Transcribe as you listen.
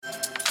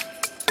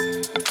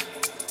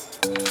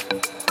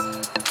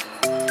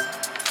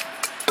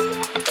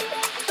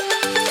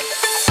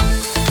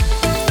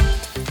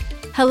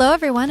Hello,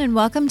 everyone, and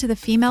welcome to the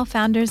Female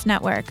Founders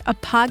Network, a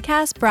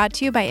podcast brought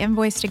to you by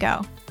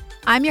Invoice2Go.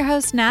 I'm your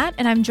host, Nat,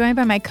 and I'm joined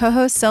by my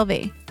co-host,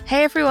 Sylvie.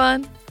 Hey,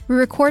 everyone. We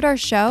record our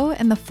show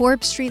in the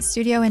Forbes Street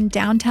studio in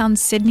downtown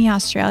Sydney,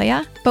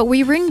 Australia, but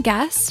we bring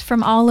guests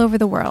from all over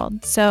the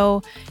world.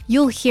 So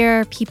you'll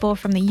hear people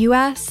from the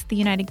US, the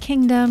United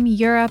Kingdom,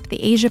 Europe,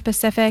 the Asia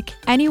Pacific,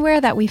 anywhere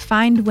that we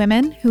find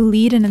women who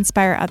lead and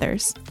inspire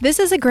others. This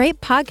is a great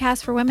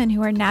podcast for women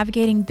who are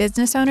navigating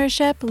business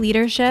ownership,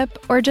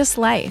 leadership, or just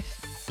life.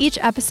 Each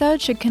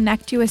episode should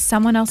connect you with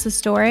someone else's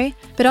story,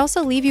 but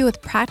also leave you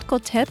with practical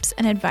tips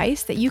and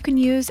advice that you can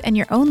use in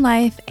your own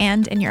life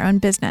and in your own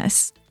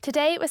business.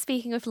 Today, we're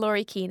speaking with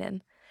Lori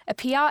Keenan, a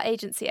PR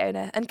agency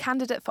owner and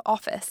candidate for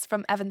office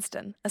from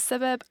Evanston, a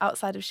suburb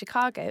outside of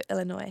Chicago,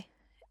 Illinois.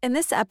 In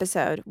this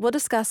episode, we'll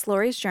discuss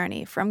Lori's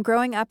journey from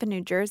growing up in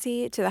New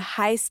Jersey to the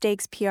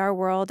high-stakes PR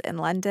world in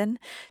London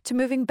to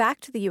moving back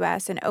to the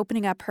U.S. and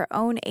opening up her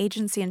own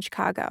agency in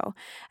Chicago,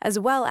 as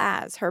well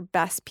as her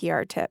best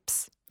PR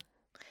tips.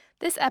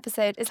 This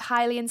episode is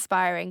highly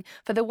inspiring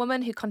for the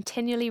woman who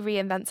continually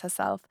reinvents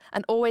herself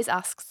and always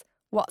asks,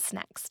 what's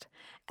next?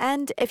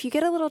 And if you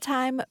get a little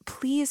time,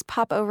 please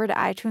pop over to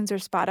iTunes or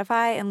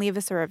Spotify and leave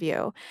us a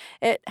review.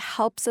 It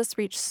helps us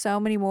reach so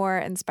many more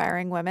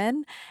inspiring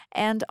women.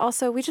 And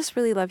also, we just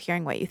really love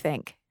hearing what you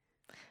think.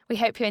 We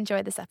hope you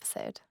enjoy this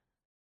episode.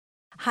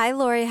 Hi,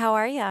 Lori. How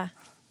are you?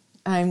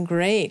 I'm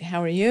great.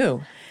 How are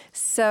you?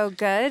 So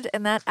good.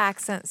 And that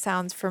accent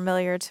sounds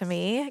familiar to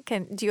me.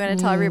 Do you want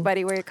to tell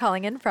everybody where you're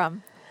calling in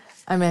from?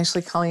 I'm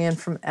actually calling in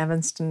from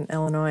Evanston,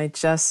 Illinois,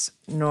 just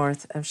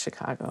north of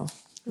Chicago.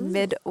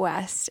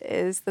 Midwest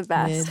is the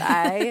best.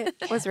 I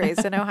was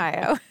raised in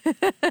Ohio.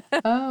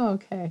 Oh,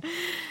 okay.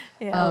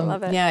 Yeah, I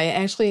love it.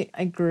 Yeah,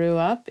 I grew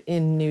up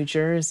in New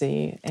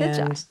Jersey. Did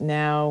ya? And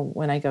now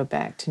when I go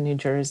back to New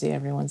Jersey,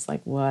 everyone's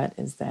like, what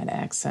is that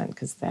accent?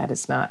 Because that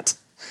is not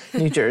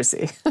New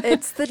Jersey.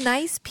 It's the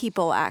nice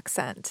people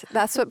accent.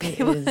 That's what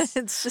people, is.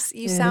 it's just,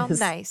 you sound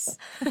nice.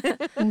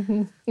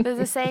 There's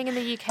a saying in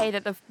the UK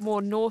that the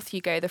more north you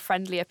go, the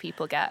friendlier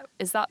people get.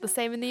 Is that the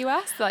same in the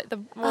US? Like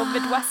the more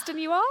Midwestern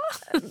you are?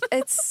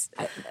 It's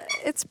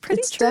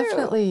pretty It's true.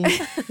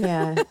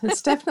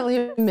 it's definitely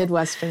a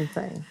Midwestern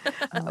thing.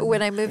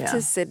 When I moved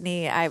to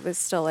Sydney, I was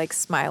still like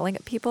smiling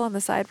at people on the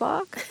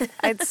sidewalk.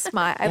 I'd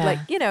smile. I'd like,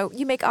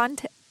 you make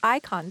eye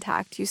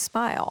contact, you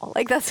smile.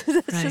 Like that's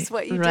just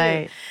what you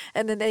do.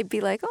 And then they'd be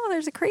like, oh,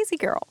 there's a crazy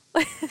girl.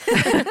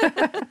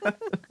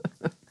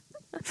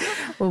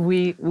 Well,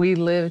 we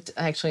lived,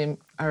 actually,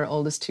 our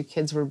oldest two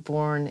kids were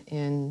born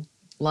in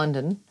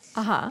London.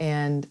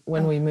 And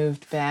when we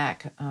moved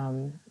back,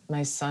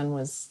 my son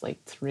was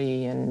like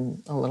 3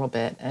 and a little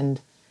bit. And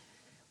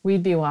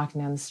we'd be walking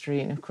down the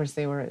street, and of course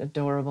they were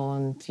adorable.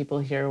 And people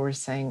here were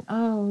saying,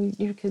 oh,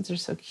 your kids are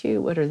so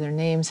cute. What are their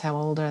names? How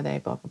old are they?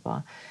 Blah, blah,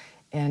 blah.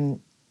 And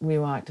we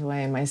walked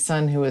away, and my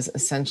son, who was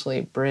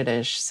essentially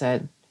British,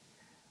 said,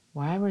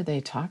 why were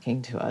they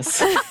talking to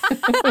us?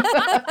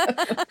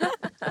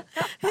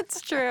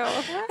 It's true.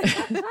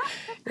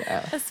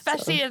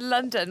 Especially in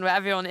London, where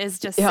everyone is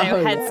just so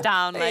heads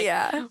down. Like,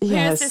 who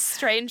is this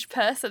strange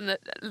person that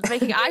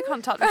making eye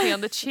contact with me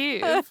on the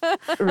tube?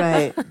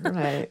 Right.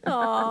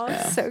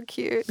 Oh, so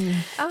cute.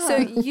 So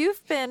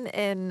you've been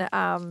in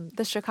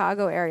the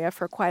Chicago area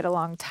for quite a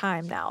long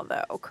time now,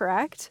 though,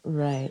 correct?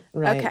 Right.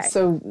 Okay.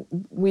 So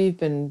we've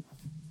been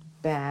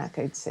back,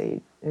 I'd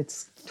say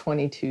it's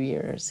 22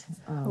 years.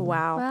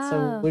 Wow.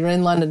 So we were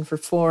in London for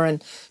 4,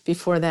 and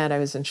before that I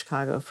was in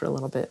Chicago for a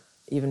little bit,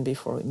 even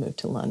before we moved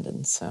to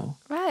London. So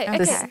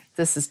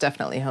this is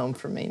definitely home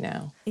for me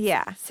now.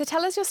 Yeah. So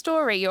tell us your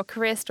story, your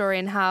career story,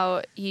 and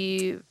how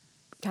you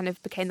kind of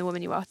became the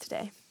woman you are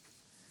today.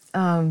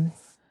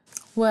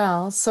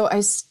 Well, so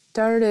I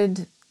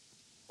started,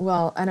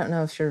 I don't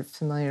know if you're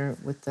familiar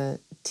with the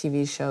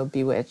TV show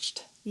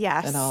Bewitched.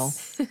 Yes. At all.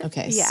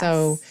 Okay. Yes.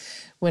 So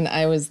when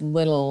I was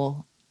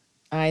little,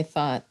 I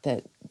thought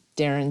that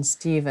Darren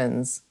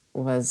Stevens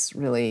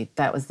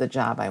that was the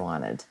job I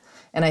wanted.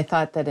 And I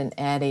thought that an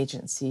ad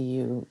agency,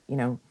 you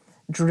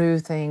drew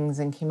things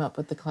and came up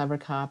with the clever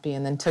copy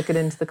and then took it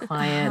into the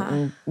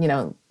client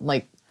and,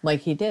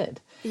 like he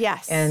did.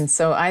 Yes. And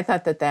so I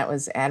thought that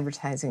was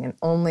advertising. And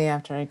only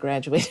after I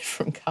graduated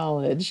from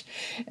college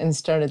and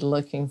started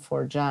looking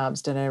for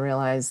jobs did I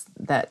realize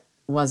that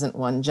wasn't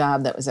one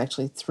job, that was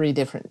actually 3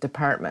 different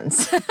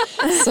departments.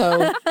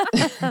 So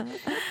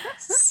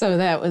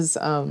that was,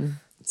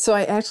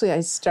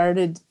 I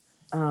started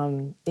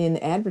in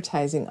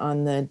advertising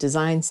on the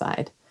design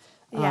side.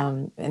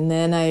 And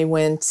then I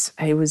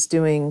was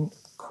doing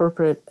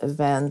corporate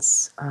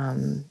events,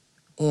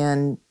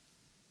 and,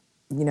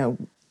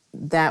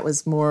 that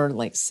was more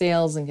like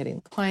sales and getting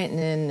the client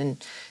in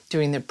and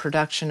doing the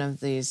production of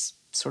these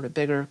sort of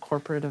bigger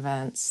corporate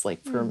events,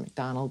 like for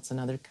McDonald's and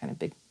other kind of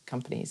big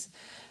companies.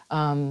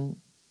 And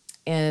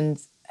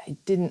I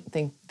didn't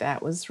think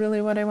that was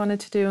really what I wanted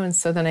to do. And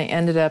so then I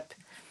ended up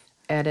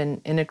at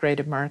an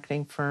integrated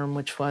marketing firm,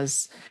 which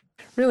was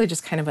really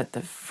just kind of at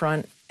the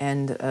front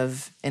end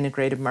of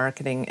integrated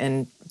marketing.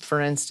 And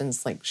for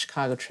instance, like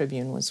Chicago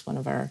Tribune was one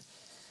of our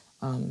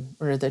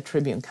or the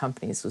Tribune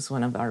Companies was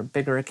one of our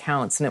bigger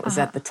accounts. And it was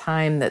at the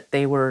time that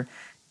they were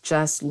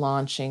just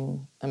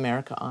launching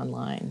America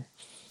Online.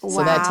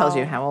 So that tells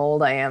you how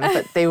old I am.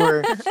 But they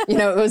were,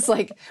 it was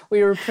like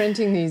we were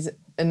printing these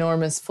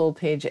enormous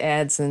full-page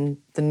ads in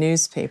the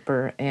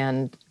newspaper,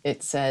 and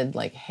it said,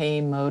 like,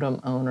 hey, modem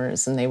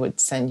owners, and they would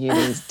send you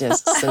these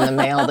discs in the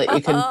mail that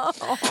you could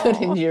put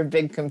into your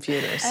big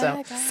computer.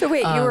 So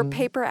wait, you were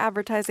paper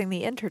advertising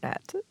the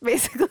internet,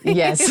 basically.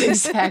 Yes,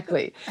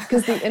 exactly.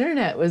 Because the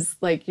internet was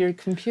like, your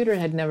computer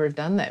had never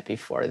done that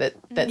before, that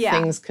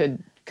things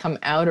could come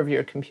out of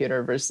your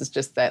computer versus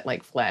just that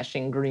like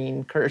flashing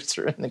green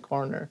cursor in the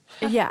corner.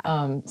 Yeah.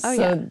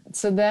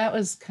 So that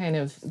was kind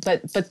of,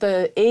 but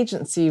the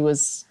agency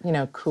was,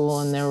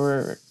 cool, and there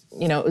were,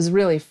 it was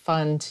really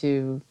fun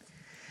to,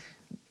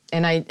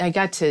 and I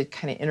got to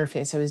kind of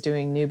interface. I was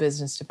doing new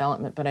business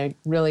development, but I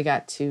really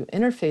got to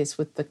interface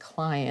with the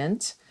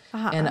client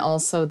and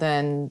also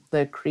then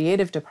the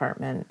creative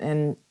department.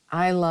 And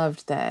I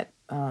loved that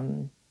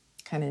kind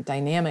of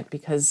dynamic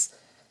because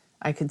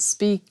I could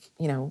speak,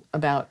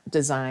 about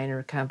design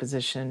or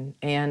composition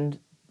and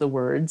the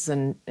words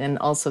and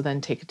also then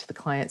take it to the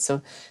client.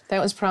 So that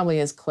was probably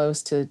as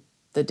close to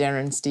the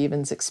Darren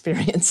Stevens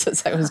experience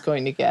as I was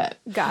going to get.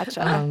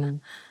 Gotcha.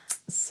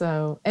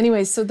 So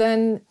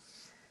then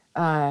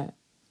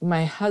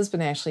my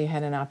husband actually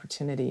had an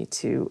opportunity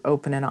to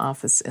open an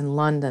office in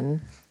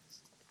London.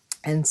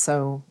 And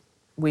so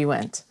we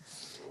went.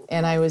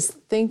 And I was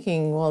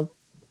thinking, well,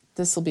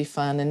 this will be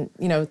fun. And,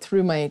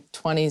 through my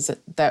 20s,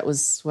 that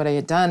was what I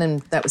had done. And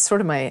that was sort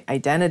of my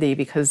identity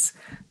because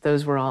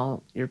those were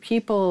all your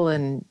people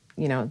and,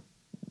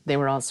 they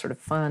were all sort of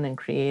fun and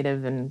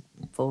creative and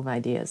full of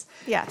ideas.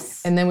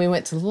 Yes. And then we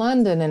went to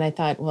London and I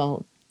thought,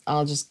 well,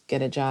 I'll just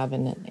get a job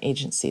in an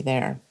agency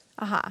there.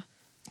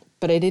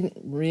 But I didn't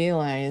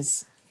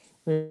realize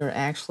we were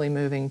actually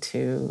moving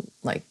to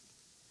like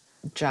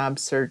job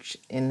search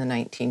in the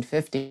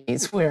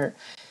 1950s where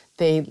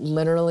they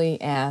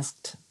literally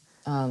asked,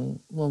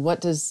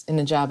 in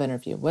a job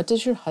interview, what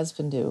does your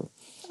husband do?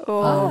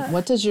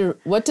 What does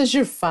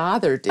your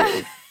father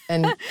do?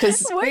 And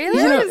because what year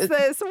is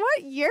this?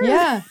 What year?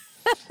 Yeah,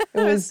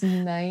 it was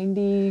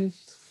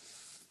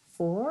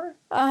 94.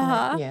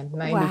 Yeah, 94.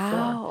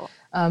 Wow.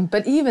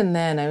 But even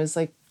then, I was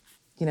like,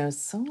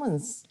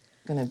 someone's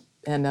gonna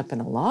end up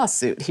in a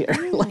lawsuit here.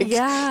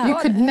 You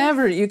could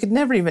never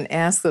even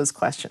ask those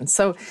questions.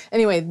 So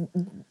anyway,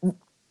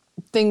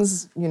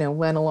 things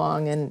went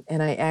along, and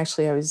I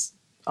was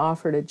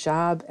offered a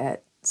job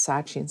at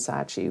Saatchi &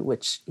 Saatchi,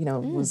 which,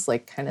 was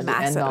like kind of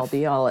massive. The end-all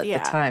be-all at the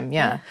time.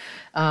 Yeah.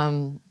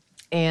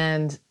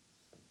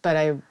 But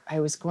I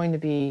was going to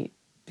be,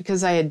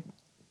 because I had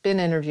been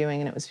interviewing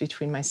and it was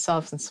between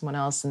myself and someone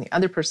else and the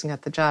other person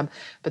got the job,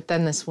 but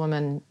then this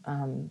woman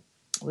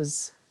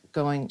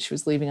she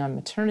was leaving on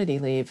maternity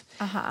leave.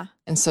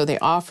 And so they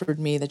offered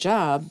me the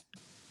job,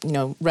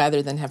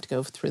 rather than have to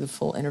go through the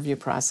full interview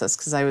process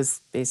because I was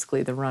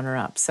basically the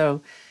runner-up.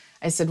 So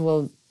I said,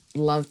 well,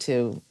 love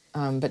to,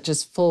 but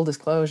just full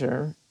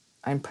disclosure,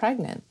 I'm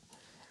pregnant.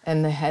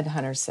 And the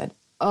headhunter said,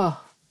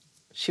 oh,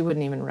 she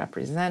wouldn't even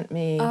represent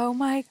me. Oh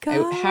my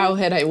God. How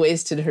had I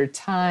wasted her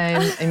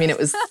time? I mean, it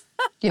was,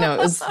 it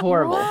was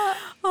horrible.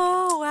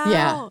 Oh, wow.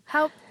 Yeah.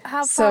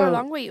 How far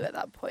along were you at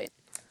that point?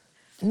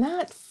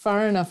 Not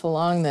far enough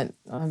along that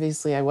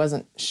obviously I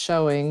wasn't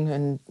showing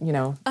and,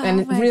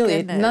 and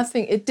really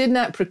nothing, it did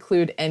not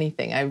preclude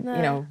anything.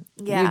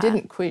 You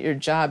didn't quit your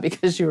job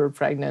because you were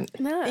pregnant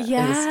in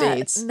the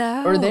States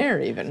or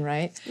there even,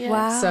 right? Yeah.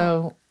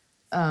 Wow.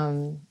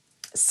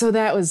 So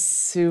that was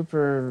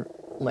super,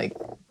 like,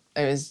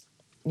 I was,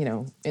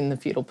 in the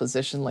fetal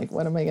position, like,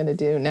 what am I going to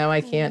do? Now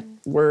I can't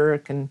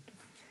work. And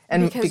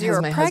because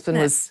my husband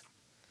was,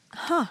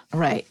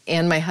 right.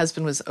 And my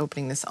husband was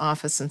opening this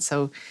office. And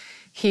so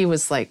he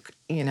was like,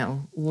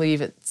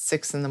 leave at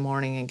 6 a.m.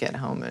 and get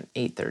home at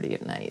 8:30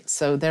 at night.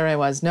 So there I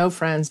was, no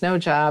friends, no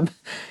job,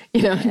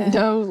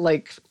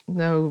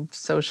 no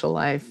social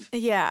life.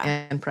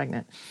 Yeah. And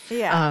pregnant.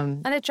 Yeah.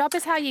 And a job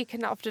is how you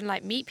can often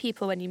meet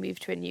people when you move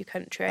to a new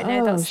country. I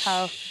know that's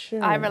how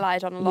I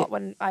relied on a lot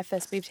when I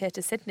first moved here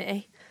to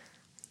Sydney.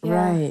 Yeah.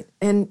 Right.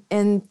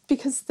 And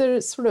because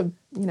they're sort of,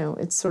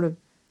 it's sort of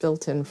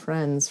built-in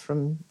friends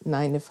from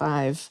 9 to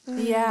 5.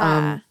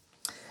 Yeah.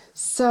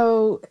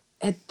 So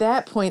at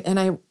that point, and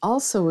I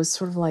also was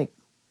sort of like,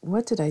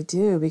 what did I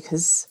do?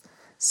 Because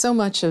so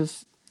much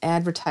of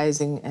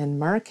advertising and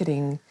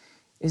marketing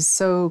is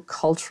so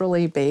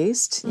culturally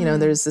based.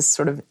 There's this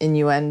sort of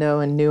innuendo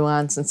and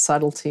nuance and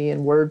subtlety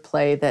and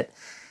wordplay that,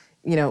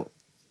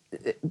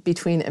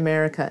 between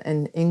America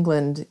and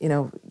England,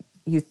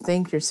 you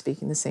think you're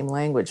speaking the same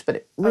language, but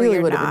it really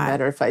would have been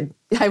better if I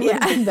would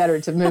have been better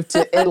to move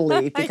to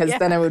Italy because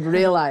then I would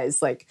realize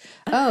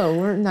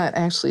we're not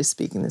actually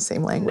speaking the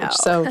same language.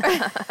 No.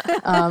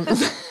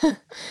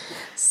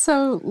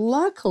 So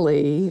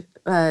luckily,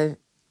 a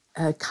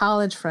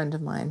college friend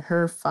of mine,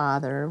 her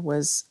father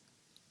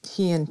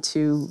he and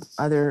 2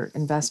 other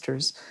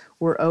investors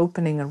were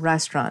opening a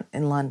restaurant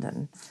in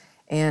London.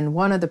 And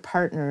one of the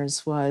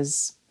partners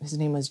his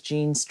name was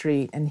Gene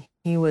Street, and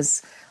he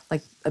was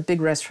like a big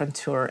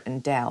restaurateur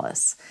in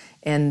Dallas.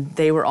 And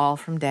they were all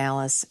from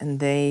Dallas, and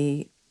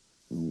they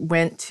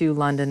went to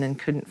London and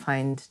couldn't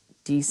find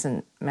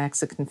decent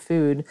Mexican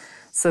food.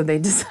 So they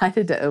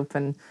decided to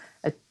open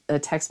a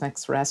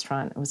Tex-Mex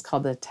restaurant. It was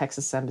called the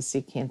Texas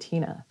Embassy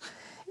Cantina.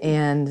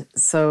 And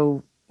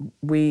so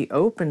we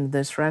opened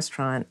this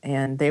restaurant,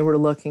 and they were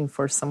looking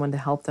for someone to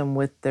help them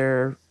with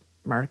their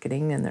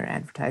marketing and their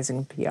advertising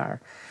and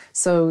PR.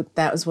 So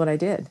that was what I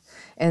did.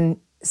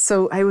 And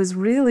so I was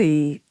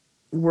really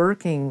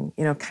working,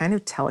 kind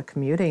of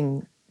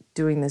telecommuting,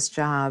 doing this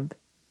job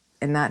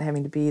and not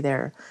having to be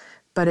there.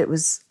 But it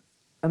was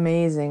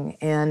amazing.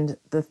 And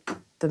the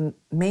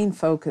main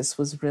focus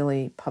was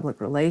really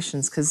public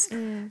relations, because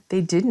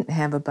they didn't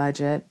have a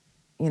budget,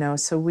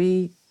 so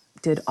we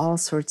did all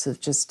sorts of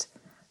just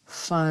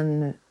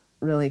fun,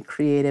 really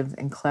creative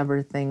and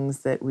clever things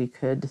that we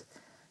could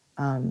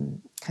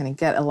kind of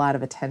get a lot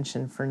of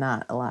attention for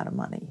not a lot of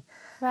money.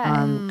 Right.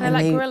 And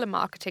like guerrilla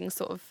marketing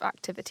sort of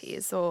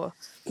activities, or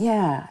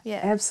yeah,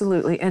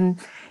 absolutely. And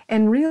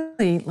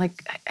really,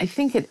 like, I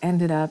think it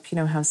ended up,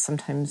 how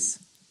sometimes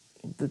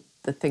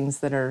the things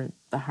that are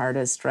the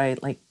hardest,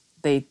 right? Like,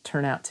 they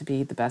turn out to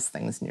be the best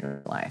things in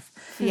your life.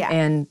 Yeah.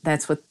 And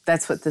that's what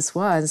this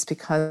was,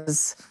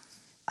 because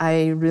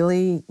I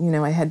really,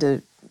 I had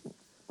to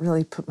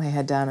really put my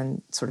head down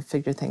and sort of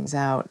figure things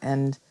out,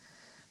 and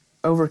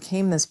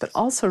overcame this, but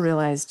also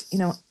realized,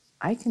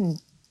 I can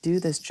do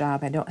this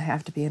job. I don't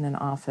have to be in an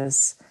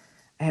office.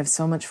 I have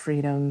so much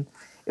freedom.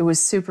 It was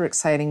super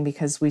exciting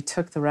because we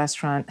took the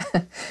restaurant,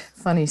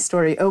 funny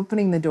story,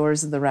 opening the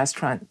doors of the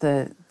restaurant,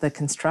 the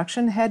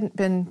construction hadn't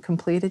been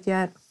completed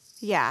yet.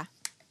 Yeah.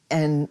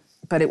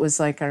 But it was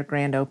like our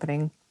grand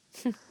opening.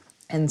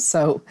 And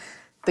so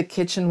the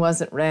kitchen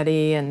wasn't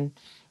ready, and,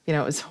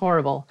 it was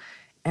horrible.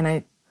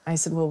 And I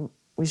said, well,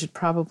 we should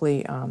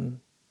probably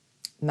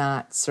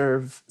not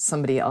serve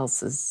somebody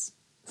else's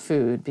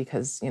food,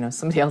 because,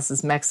 somebody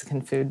else's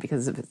Mexican food,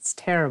 because if it's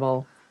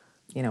terrible,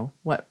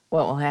 what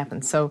will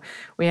happen? So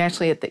we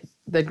actually, at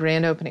the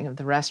grand opening of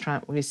the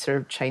restaurant, we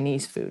served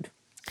Chinese food.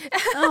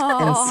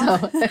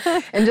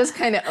 And just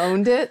kind of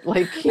owned it,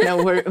 like,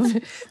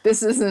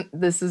 this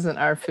isn't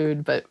our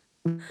food, but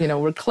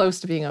we're close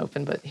to being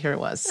open, but here it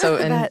was. So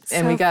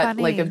and we got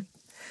funny.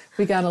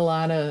 We got a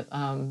lot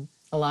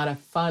of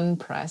fun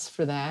press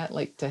for that,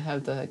 like, to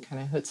have the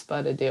kind of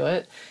chutzpah to do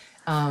it.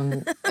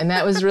 And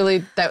that was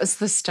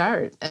the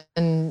start.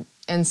 And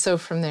so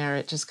from there,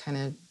 it just kind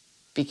of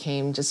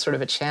became just sort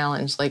of a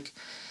challenge. Like,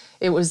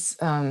 it was,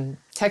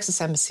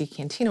 Texas Embassy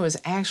Cantina was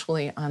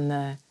actually on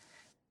the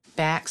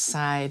back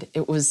side.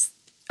 It was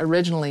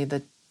originally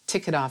the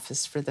ticket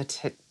office for the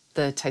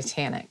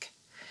Titanic.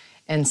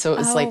 And so it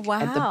was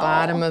at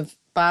the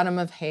bottom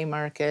of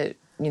Haymarket,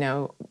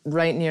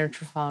 right near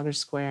Trafalgar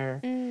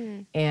Square.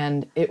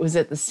 And it was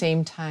at the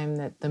same time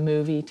that the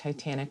movie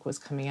Titanic was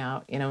coming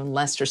out, in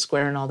Leicester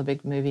Square and all the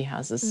big movie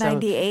houses.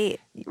 98,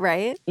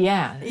 right?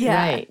 Yeah,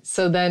 right.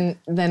 So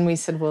then we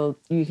said, well,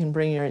 you can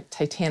bring your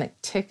Titanic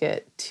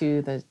ticket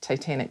to the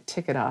Titanic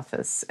ticket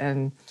office.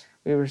 And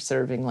we were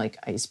serving like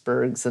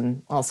icebergs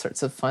and all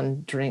sorts of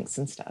fun drinks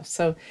and stuff.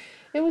 So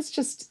it was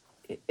just,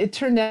 it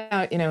turned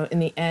out, in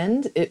the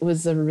end, it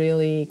was a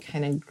really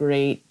kind of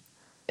great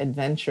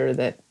adventure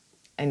that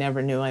I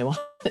never knew I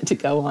wanted to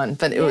go on,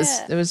 but it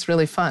was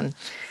really fun.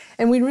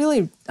 And we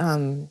really,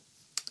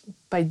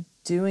 by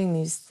doing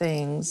these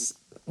things,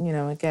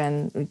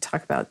 again, we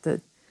talk about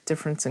the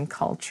difference in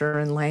culture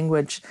and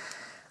language.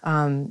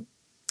 And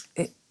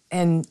it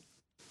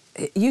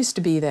used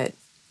to be that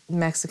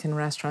Mexican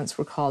restaurants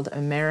were called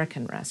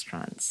American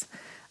restaurants.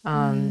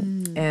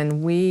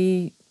 And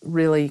we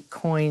really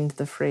coined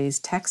the phrase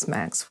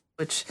Tex-Mex,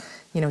 which,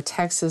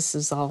 Texas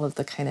is all of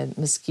the kind of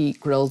mesquite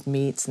grilled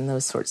meats and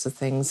those sorts of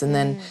things. And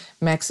then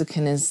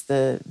Mexican is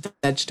the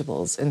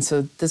vegetables. And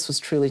so this was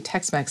truly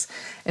Tex-Mex.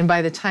 And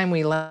by the time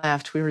we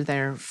left, we were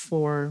there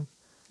for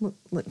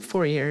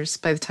 4 years.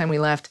 By the time we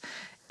left,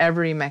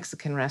 every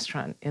Mexican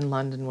restaurant in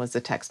London was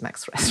a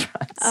Tex-Mex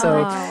restaurant. So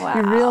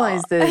you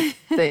realize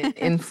the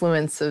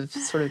influence of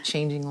sort of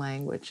changing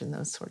language and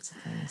those sorts of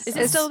things. Is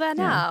it still there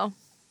now?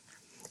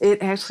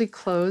 It actually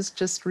closed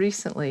just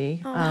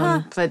recently,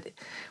 but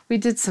we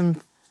did some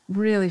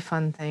really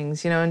fun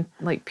things, and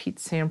like Pete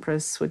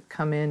Sampras would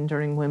come in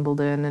during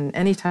Wimbledon, and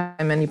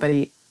anytime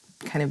anybody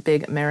kind of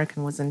big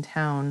American was in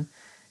town,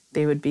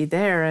 they would be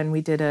there, and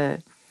we did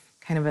a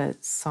kind of a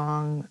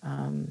song.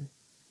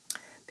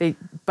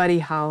 Buddy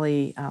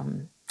Holly,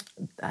 Paul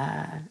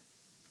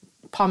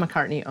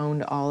McCartney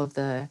owned all of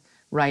the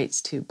rights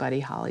to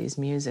Buddy Holly's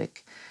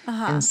music,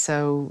 and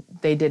so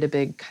they did a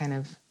big kind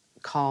of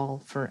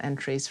call for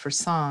entries for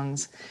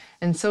songs.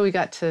 And so we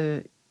got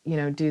to,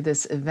 do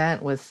this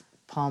event with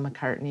Paul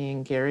McCartney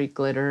and Gary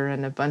Glitter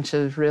and a bunch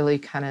of really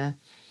kind of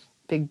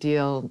big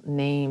deal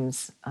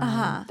names.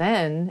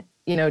 Then,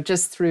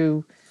 just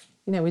through,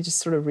 we just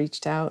sort of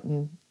reached out,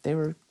 and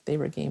they they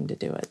were game to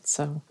do it.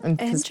 So,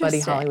 because Buddy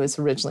Holly was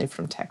originally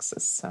from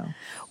Texas, so.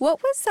 What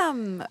was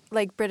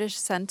like British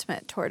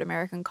sentiment toward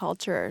American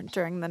culture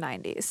during the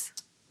 90s?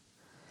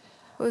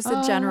 What was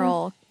the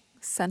general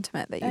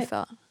sentiment that you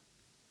felt?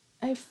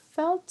 I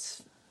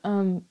felt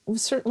it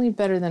was certainly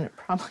better than it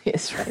probably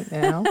is right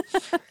now.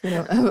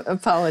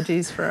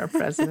 Apologies for our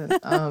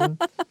president.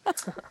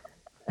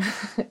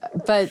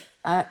 But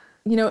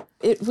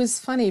it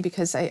was funny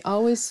because I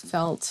always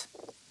felt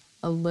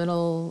a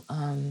little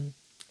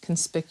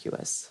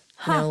conspicuous.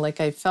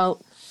 Like I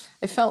felt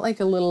like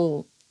a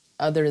little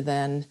other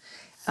than,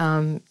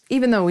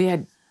 even though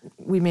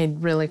we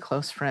made really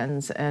close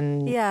friends,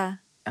 and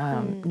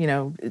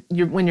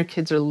when your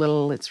kids are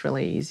little, it's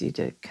really easy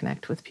to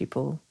connect with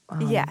people.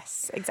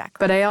 Yes,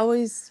 exactly. But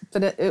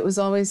it was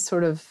always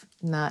sort of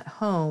not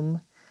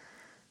home,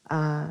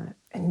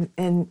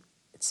 and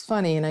it's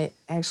funny, and I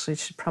actually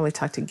should probably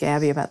talk to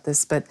Gabby about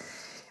this, but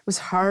it was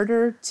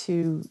harder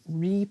to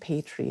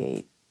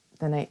repatriate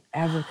than I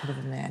ever could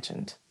have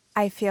imagined.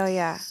 I feel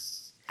ya.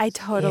 I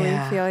totally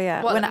feel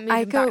ya. When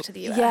I go back to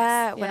the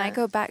US. When I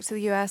go back to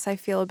the US, I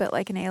feel a bit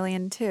like an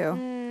alien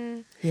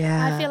too.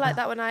 Yeah. I feel like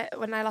that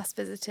when I last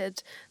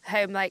visited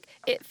home, like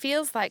it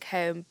feels like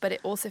home, but it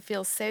also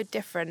feels so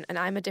different, and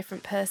I'm a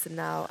different person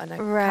now, and I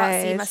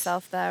can't see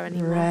myself there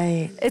anymore.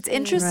 Right. It's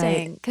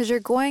interesting because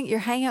you're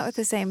hanging out with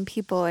the same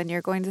people and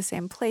you're going to the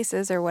same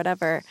places or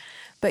whatever,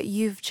 but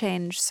you've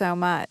changed so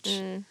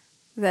much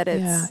that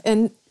it's...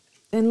 Yeah,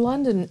 and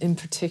London in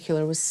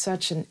particular was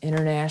such an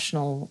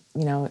international,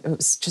 it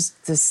was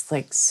just this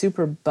like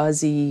super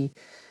buzzy,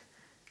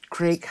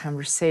 great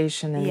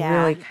conversation, and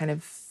really kind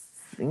of,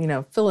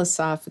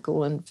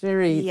 philosophical and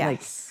very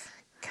like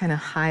kind of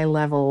high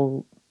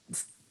level,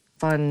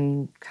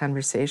 fun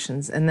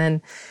conversations. And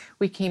then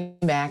we came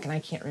back, and I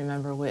can't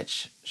remember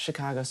which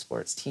Chicago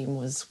sports team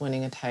was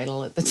winning a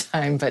title at the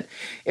time, but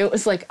it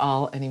was like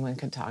all anyone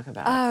could talk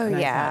about. Oh, and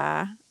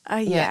yeah.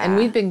 And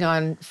we'd been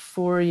gone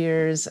 4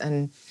 years,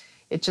 and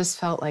it just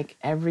felt like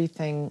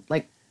everything,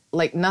 like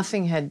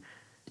nothing had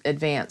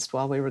advanced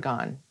while we were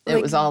gone.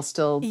 It was all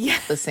still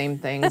the same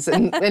things.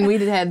 And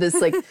we'd had this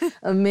like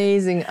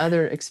amazing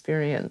other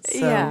experience.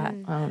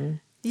 So,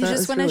 you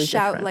just want to really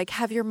shout, different. like,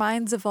 have your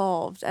minds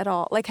evolved at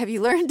all? Like, have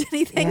you learned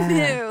anything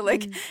new?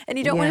 Like, and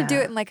you don't want to do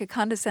it in like a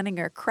condescending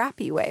or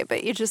crappy way,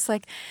 but you're just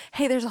like,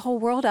 hey, there's a whole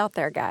world out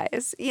there,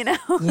 guys,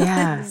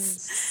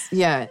 Yes.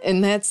 Yeah.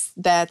 And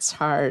that's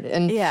hard.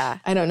 And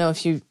I don't know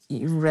if you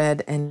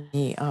read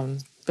any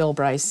Bill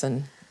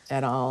Bryson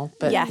at all,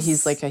 but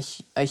he's like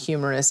a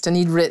humorist, and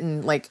he'd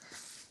written like,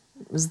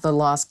 it was The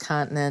Lost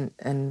Continent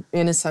and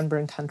In a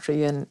Sunburned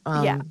Country, and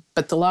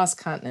but The Lost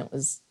Continent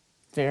was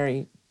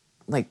very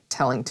like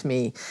telling to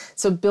me.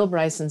 So Bill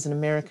Bryson's an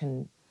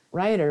American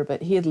writer,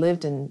 but he had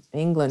lived in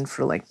England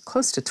for like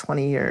close to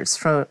 20 years.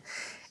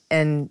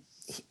 And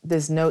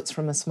this Notes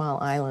from a Small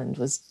Island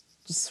was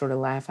just sort of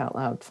laugh out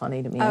loud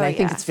funny to me. And I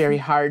think it's very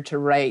hard to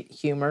write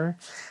humor.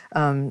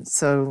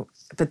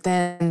 But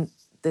then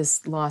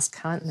this Lost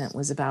Continent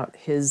was about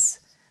his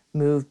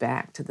move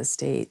back to the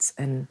States,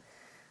 and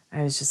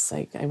I was just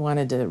like, I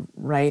wanted to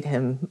write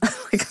him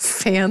like a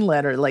fan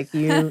letter, like,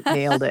 you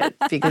nailed it,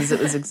 because it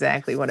was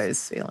exactly what I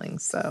was feeling.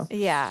 So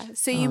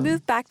So you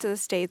moved back to the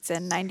States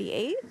in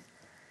 98?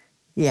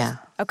 Yeah.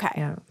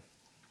 Okay.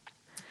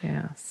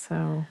 Yeah.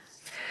 So,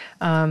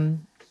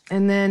 and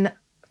then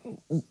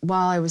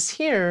while I was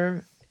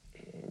here,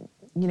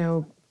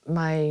 a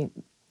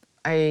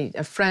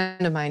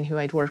friend of mine who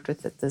I'd worked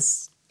with at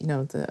this,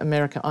 the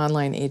America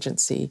Online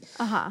Agency,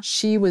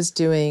 she was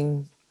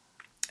doing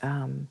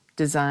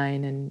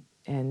design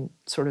and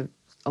sort of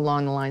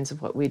along the lines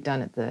of what we'd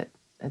done at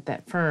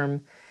that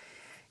firm.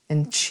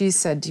 And she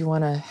said, do you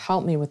want to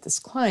help me with this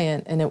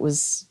client? And it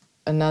was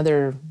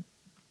another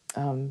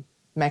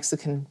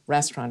Mexican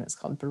restaurant. It's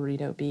called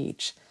Burrito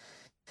Beach.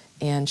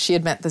 And she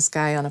had met this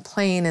guy on a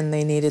plane, and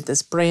they needed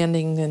this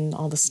branding and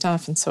all the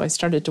stuff. And so I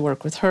started to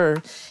work with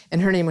her,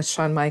 and her name was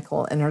Shawn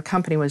Michael, and her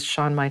company was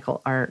Shawn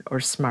Michael Art, or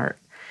SMART.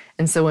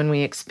 And so when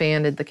we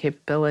expanded the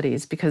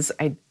capabilities, because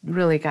I'd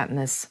really gotten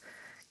this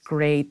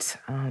great,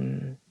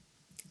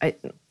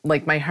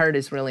 my heart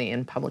is really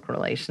in public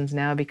relations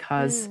now,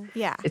 because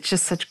it's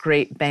just such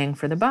great bang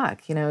for the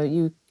buck.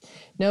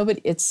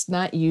 It's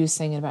not you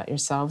saying it about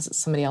yourselves, it's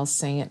somebody else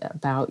saying it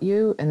about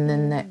you, and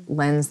then that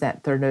lends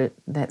that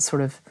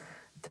sort of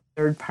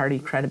third-party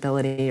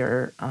credibility,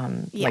 or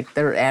like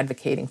they're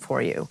advocating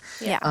for you.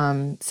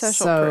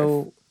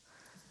 Social proof.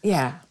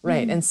 Yeah,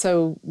 right. And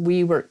so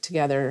we worked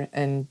together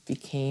and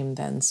became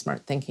then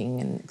Smart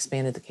Thinking and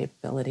expanded the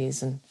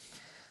capabilities. And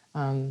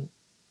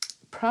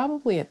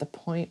probably at the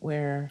point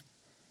where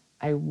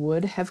I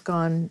would have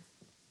gone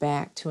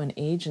back to an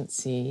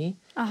agency,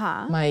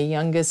 my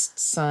youngest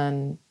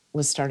son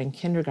was starting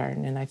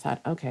kindergarten, and I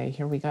thought, okay,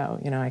 here we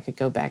go. I could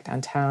go back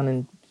downtown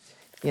and,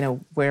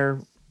 wear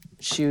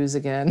shoes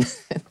again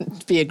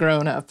and be a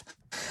grown-up.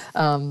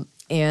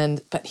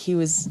 But he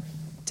was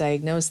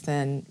diagnosed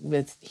then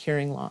with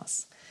hearing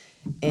loss,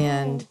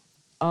 and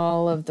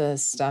all of the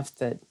stuff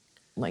that,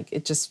 like,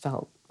 it just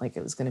felt like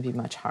it was going to be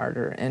much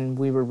harder, and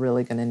we were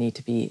really going to need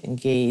to be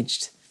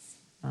engaged,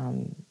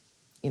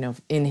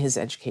 in his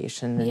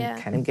education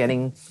and kind of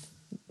getting,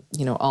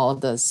 all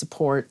of the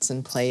supports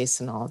in place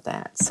and all of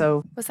that.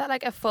 So was that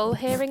like a full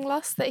hearing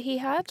loss that he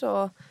had,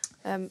 or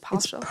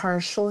partial? It's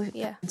partial.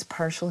 Yeah. It's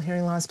partial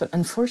hearing loss, but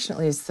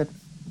unfortunately, it's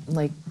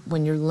like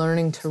when you're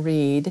learning to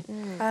read,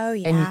 Oh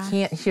yeah, and you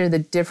can't hear the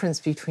difference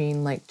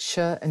between like ch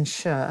and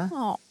sh,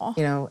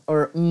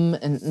 or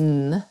and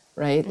n,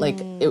 right? Like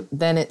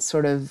then it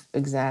sort of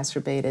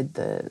exacerbated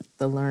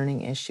the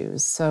learning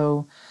issues.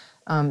 So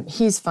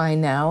he's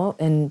fine now,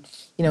 and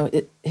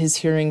his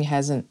hearing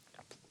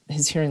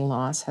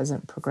loss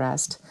hasn't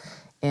progressed,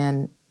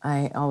 and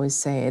I always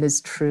say it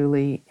is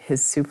truly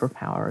his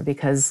superpower,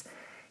 because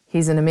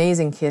he's an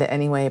amazing kid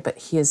anyway, but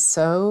he is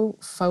so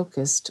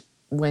focused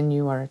when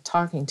you are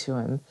talking to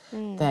him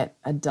that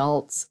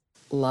adults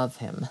love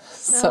him.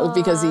 So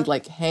because he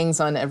like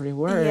hangs on every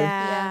word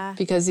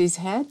because he's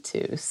had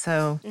to.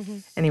 So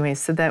anyway,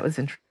 so that was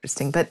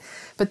interesting. But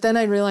then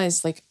I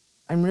realized, like,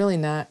 I'm really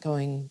not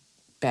going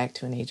back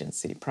to an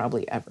agency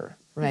probably ever,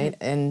 right?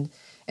 And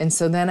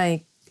so then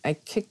I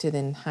kicked it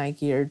in high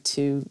gear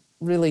to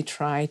really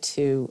try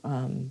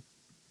to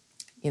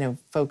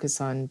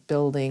focus on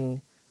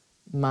building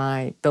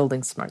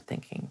smart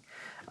thinking.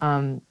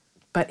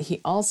 But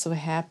he also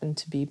happened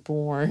to be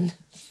born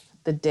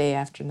the day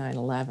after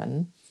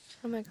 9/11.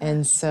 Oh my gosh.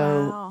 And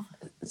so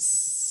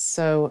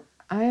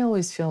I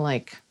always feel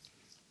like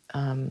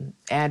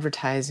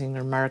advertising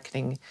or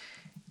marketing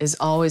is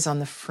always on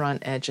the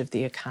front edge of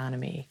the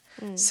economy.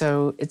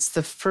 So it's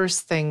the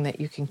first thing that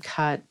you can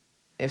cut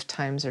if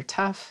times are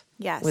tough.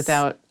 Yes.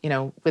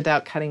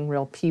 Without cutting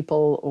real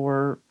people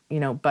or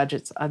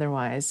budgets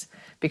otherwise,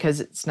 because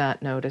it's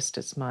not noticed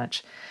as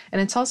much. And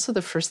it's also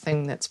the first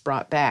thing that's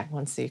brought back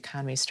once the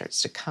economy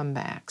starts to come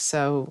back.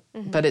 So,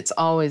 but it's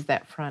always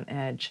that front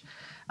edge.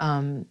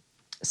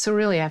 So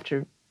really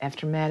after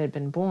Matt had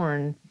been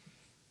born,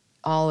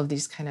 all of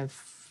these kind of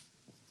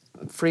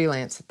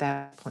freelance at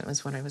that point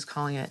was what I was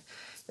calling it,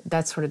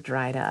 that sort of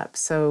dried up.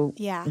 So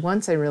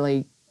once I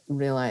really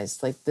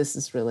realized, like, this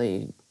is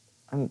really,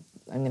 I'm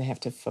going to have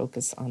to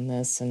focus on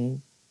this,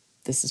 and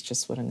this is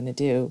just what I'm going to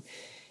do.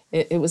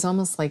 It was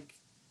almost like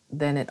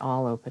then it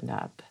all opened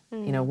up.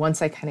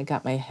 Once I kind of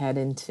got my head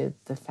into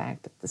the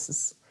fact that this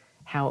is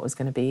how it was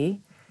going to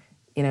be,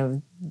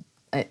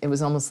 it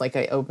was almost like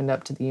I opened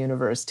up to the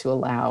universe to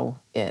allow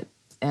it.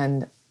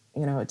 And,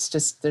 it's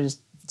just, there's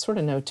sort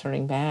of no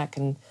turning back.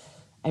 And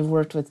I've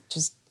worked with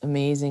just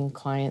amazing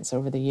clients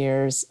over the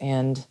years,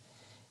 and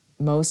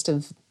most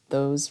of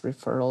those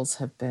referrals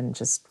have been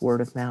just word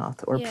of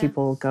mouth, or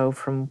people go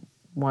from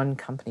one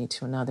company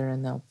to another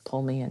and they'll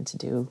pull me in to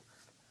do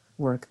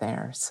work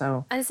there.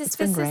 So and is it's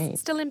been great.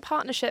 This still in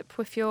partnership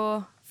with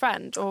your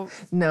friend, or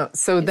no?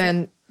 So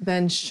then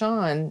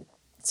Sean.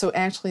 So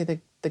actually,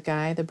 the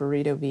guy, the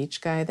Burrito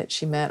Beach guy that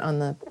she met on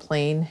the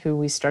plane, who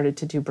we started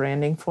to do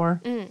branding for,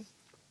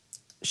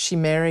 she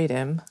married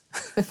him,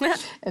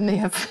 and they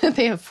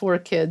have 4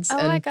 kids. Oh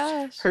and my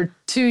gosh! Her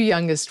 2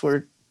 youngest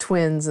were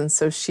twins, and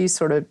so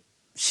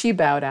she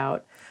bowed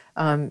out,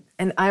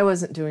 and I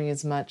wasn't doing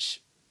as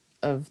much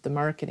of the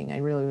marketing. I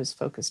really was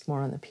focused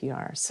more on the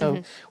PR.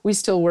 So we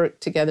still work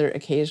together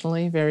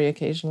occasionally, very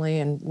occasionally,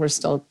 and we're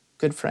still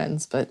good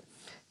friends. But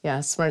yeah,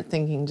 smart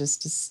thinking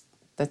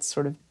that's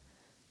sort of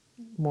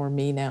more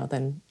me now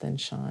than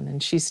Sean.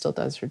 And she still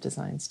does her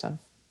design stuff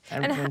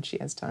when she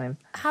has time.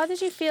 How did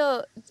you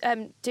feel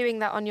doing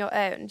that on your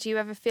own? Do you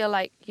ever feel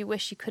like you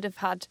wish you could have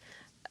had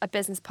a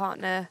business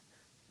partner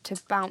to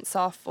bounce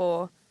off,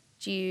 or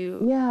do you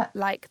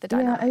like the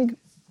dynamic? Yeah,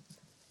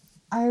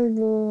 I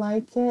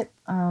like it.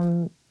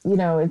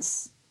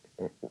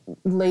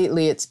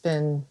 Lately it's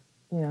been,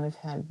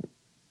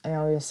 I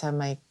always have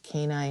my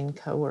canine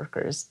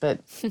coworkers,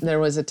 but there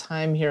was a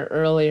time here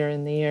earlier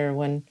in the year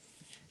when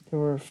there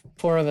were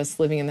 4 of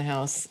us living in the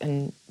house,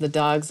 and the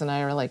dogs and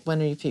I are like,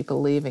 when are you people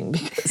leaving?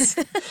 Because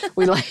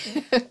we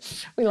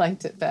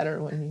liked it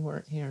better when you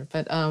weren't here.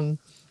 But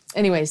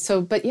anyway,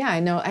 but yeah, I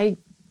know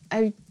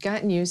I've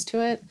gotten used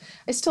to it.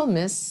 I still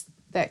miss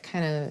that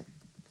kind of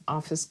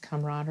office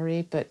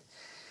camaraderie, but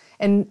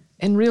and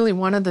really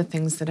one of the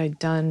things that I'd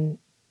done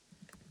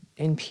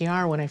in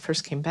PR when I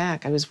first came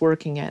back, I was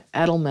working at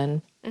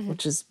Edelman,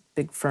 which is a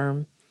big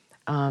firm,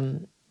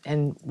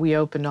 and we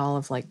opened all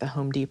of like the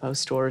Home Depot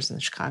stores in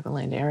the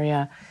Chicagoland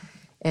area.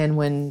 And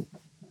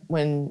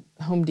when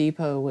Home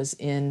Depot was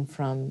in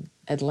from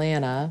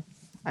Atlanta,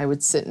 I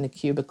would sit in a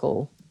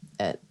cubicle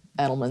at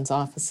Edelman's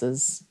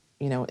offices,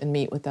 and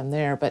meet with them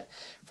there. But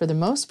for the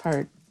most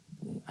part,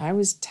 I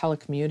was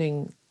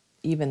telecommuting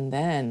even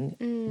then,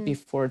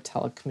 before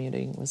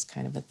telecommuting was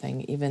kind of a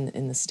thing, even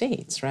in the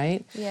States,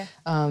 right? Yeah.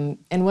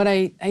 And what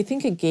I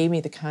think it gave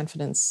me the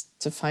confidence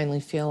to finally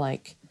feel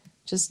like,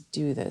 just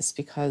do this,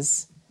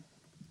 because,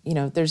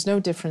 there's no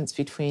difference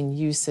between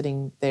you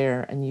sitting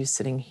there and you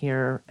sitting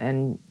here,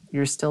 and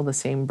you're still the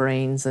same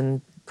brains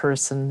and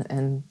person,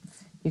 and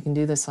you can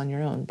do this on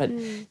your own. But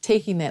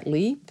taking that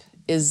leap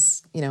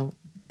is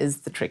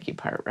the tricky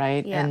part,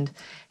 right? Yeah. And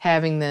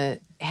having the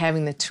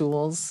having the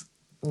tools,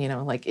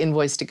 like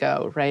invoice to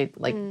go, right?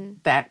 Like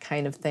that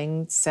kind of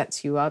thing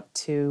sets you up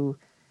to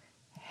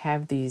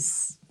have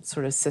these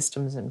sort of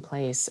systems in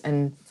place.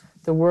 And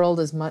the world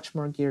is much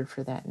more geared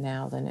for that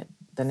now than it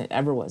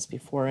ever was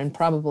before, and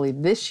probably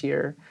this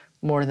year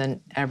more than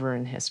ever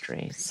in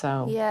history.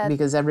 So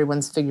because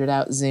everyone's figured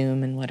out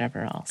Zoom and whatever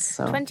else.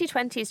 So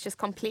 2020 has just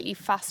completely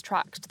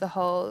fast-tracked the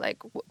whole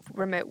like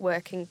remote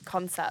working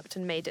concept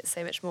and made it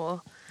so much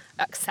more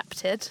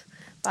accepted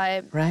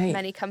by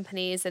many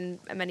companies and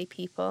many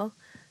people.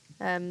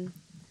 I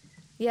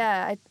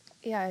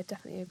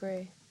definitely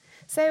agree.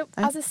 So,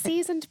 as a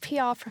seasoned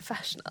PR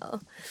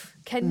professional,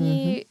 can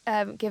you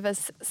give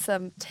us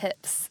some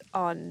tips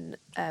on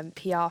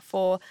PR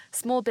for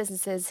small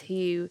businesses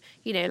who,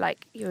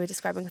 like you were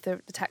describing with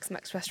the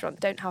Tex-Mex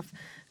restaurant, don't have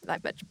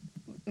like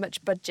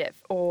much budget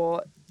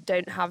or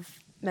don't have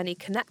many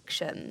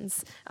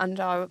connections and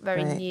are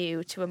very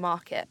new to a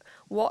market?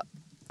 What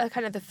are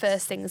kind of the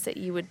first things that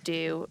you would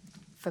do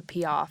for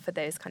PR for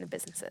those kind of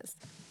businesses?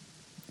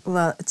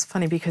 Well, it's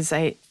funny because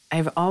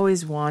I've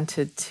always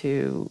wanted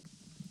to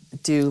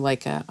do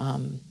like a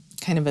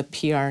kind of a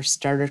PR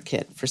starter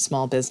kit for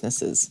small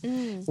businesses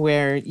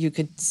where you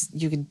could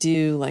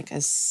do like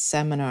a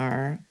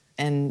seminar,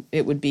 and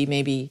it would be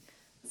maybe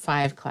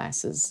 5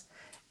 classes.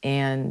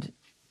 And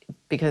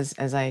because,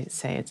 as I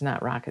say, it's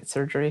not rocket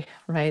surgery,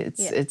 right?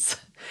 It's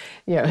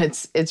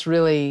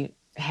really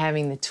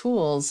having the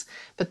tools.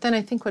 But then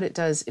I think what it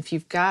does, if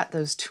you've got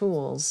those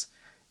tools,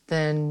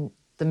 then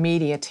the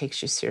media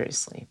takes you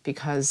seriously,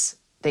 because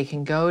they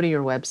can go to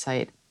your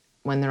website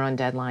when they're on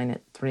deadline at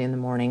 3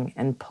 a.m.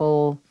 and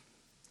pull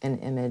an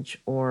image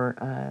or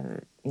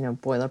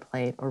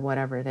boilerplate or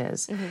whatever it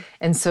is.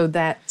 And so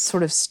that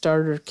sort of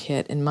starter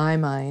kit in my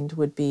mind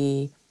would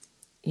be,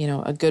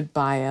 a good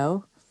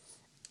bio.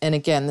 And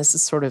again, this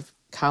is sort of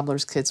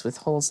cobbler's kids with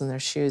holes in their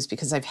shoes,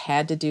 because I've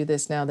had to do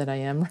this now that I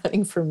am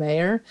running for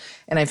mayor,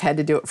 and I've had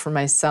to do it for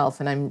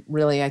myself. And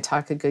I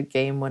talk a good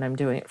game when I'm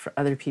doing it for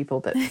other people,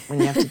 but when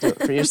you have to do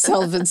it for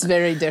yourself, it's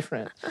very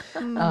different.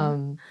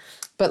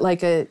 But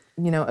like a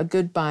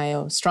good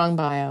bio, strong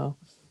bio,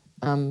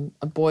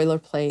 a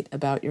boilerplate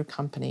about your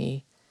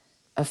company,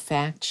 a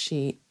fact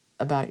sheet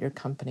about your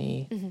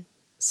company,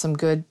 some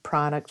good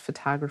product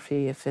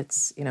photography if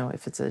it's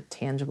a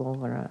tangible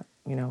or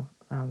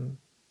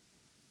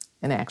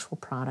an actual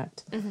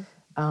product.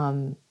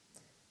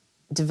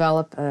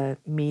 Develop a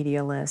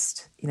media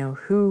list.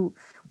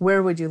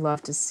 Where would you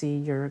love to see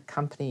your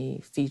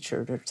company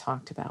featured or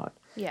talked about?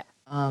 Yeah.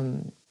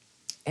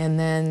 And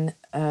then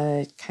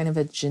kind of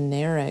a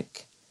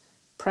generic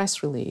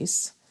press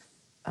release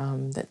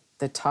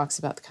that talks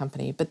about the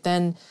company, but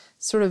then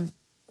sort of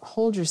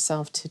hold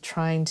yourself to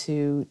trying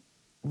to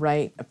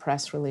write a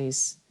press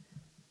release.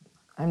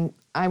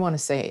 I want to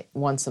say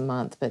once a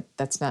month, but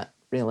that's not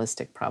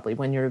realistic probably.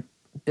 When you're a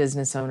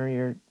business owner,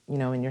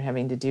 and you're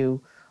having to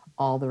do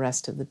all the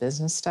rest of the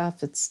business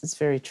stuff, it's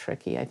very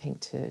tricky, I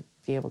think, to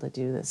be able to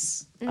do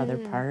this other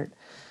part.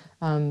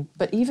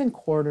 But even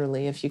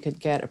quarterly, if you could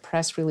get a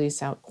press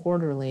release out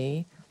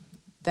quarterly,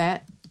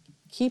 that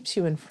keeps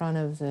you in front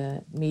of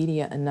the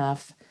media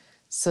enough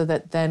so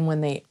that then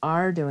when they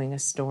are doing a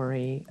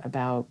story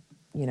about,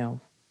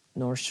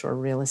 North Shore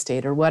real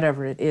estate or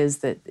whatever it is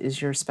that is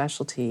your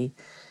specialty,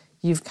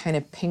 you've kind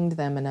of pinged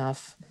them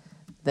enough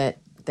that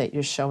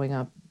you're showing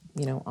up,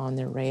 on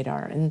their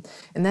radar. And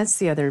that's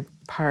the other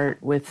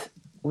part with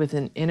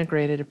an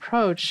integrated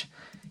approach.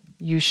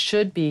 You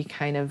should be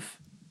kind of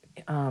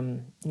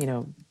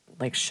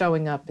like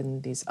showing up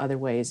in these other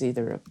ways,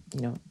 either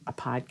a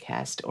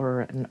podcast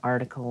or an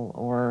article,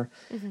 or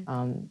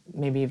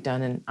maybe you've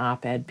done an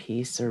op-ed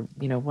piece or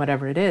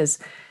whatever it is.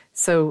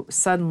 So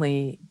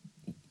suddenly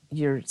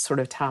you're sort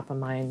of top of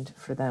mind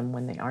for them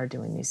when they are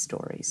doing these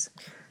stories.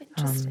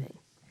 Interesting.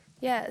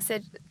 So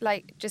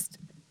like just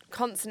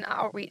constant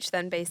outreach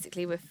then,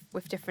 basically,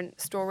 with different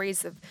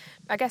stories of,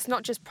 I guess,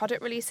 not just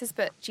product releases,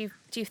 but do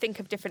you think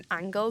of different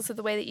angles of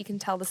the way that you can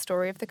tell the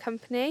story of the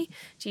company?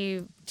 Do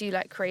you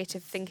like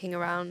creative thinking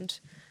around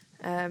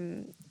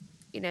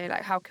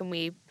like how can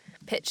we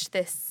pitch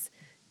this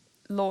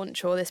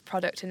launch or this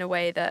product in a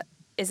way that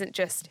isn't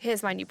just,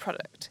 here's my new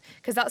product?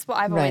 Because that's what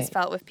I've always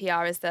felt with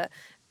PR, is that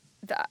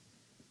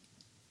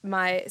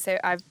I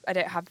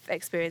don't have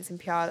experience in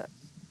PR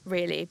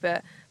really,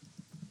 but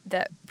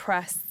that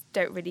press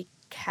don't really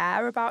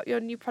care about your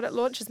new product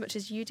launch as much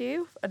as you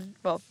do. And,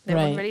 well, no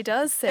one really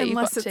does. So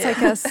unless it's like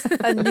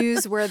a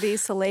newsworthy,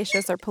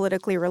 salacious, or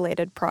politically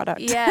related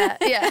product. Yeah.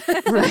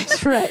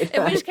 right.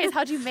 In which case,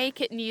 how do you make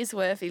it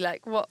newsworthy?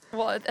 Like, what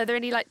are there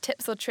any like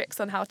tips or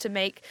tricks on how to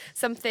make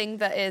something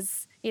that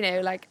is,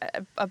 like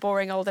a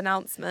boring old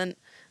announcement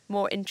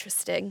more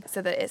interesting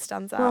so that it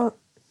stands out? Well,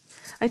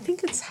 I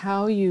think it's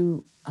how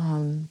you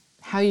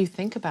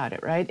think about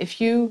it, right? If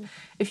you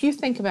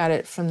think about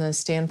it from the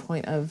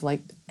standpoint of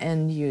like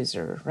end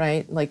user,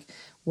 right? Like,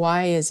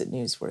 why is it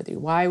newsworthy?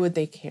 Why would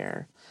they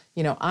care?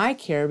 I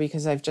care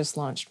because I've just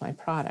launched my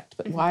product,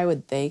 but why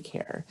would they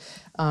care?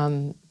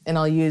 And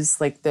I'll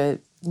use like the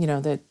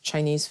the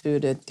Chinese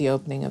food at the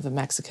opening of a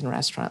Mexican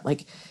restaurant.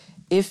 Like,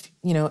 if,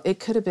 it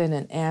could have been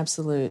an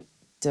absolute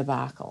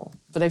debacle,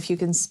 but if you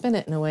can spin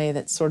it in a way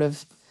that's sort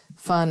of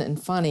fun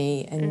and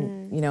funny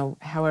and,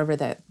 however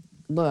that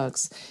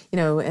looks,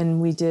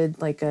 and we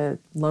did like a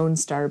Lone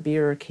Star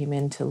beer came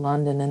into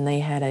London, and they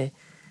had an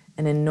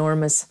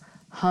enormous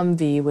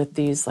Humvee with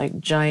these like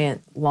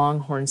giant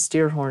longhorn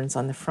steer horns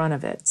on the front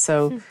of it.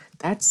 So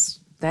that's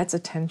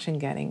attention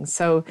getting.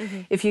 So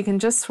if you can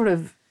just sort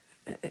of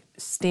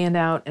stand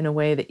out in a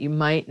way that you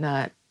might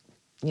not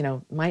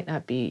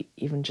be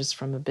even just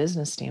from a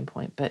business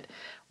standpoint, but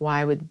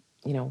why would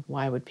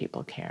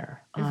people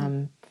care?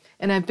 And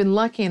I've been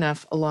lucky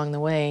enough along the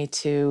way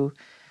to,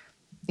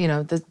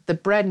 the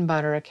bread and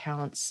butter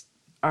accounts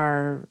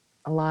a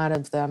lot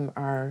of them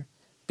are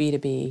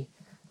B2B.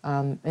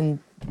 And,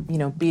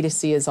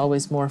 B2C is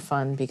always more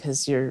fun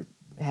because you're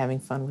having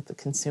fun with the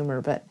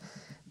consumer. But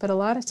a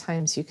lot of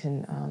times you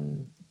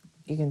can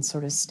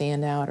sort of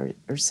stand out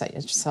or set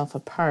yourself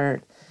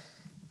apart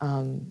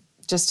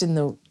just in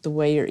the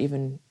way you're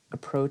even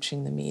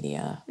approaching the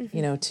media,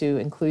 to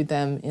include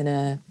them in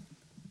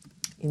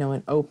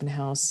an open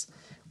house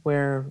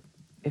where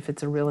if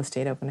it's a real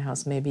estate open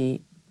house,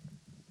 maybe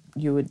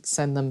you would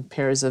send them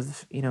pairs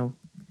of,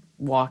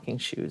 walking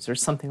shoes or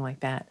something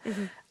like that.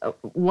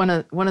 One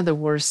of the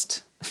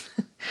worst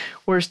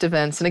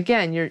events, and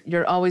again,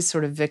 you're always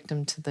sort of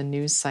victim to the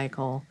news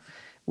cycle.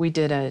 We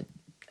did an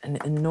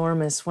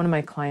enormous. One of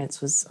my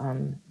clients was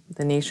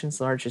the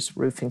nation's largest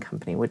roofing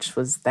company,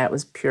 that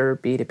was pure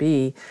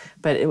B2B,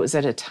 but it was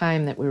at a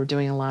time that we were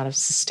doing a lot of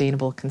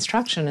sustainable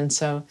construction, and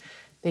so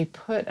they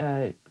put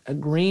a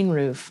green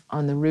roof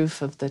on the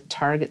roof of the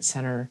Target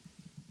Center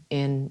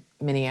in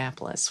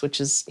Minneapolis,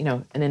 which is,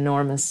 an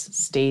enormous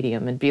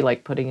stadium. It'd be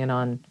like putting it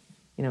on,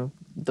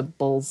 the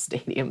Bulls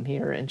Stadium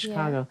here in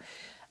Chicago.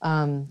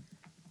 Yeah.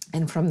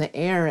 And from the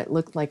air, it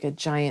looked like a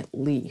giant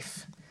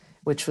leaf,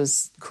 which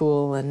was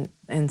cool.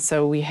 And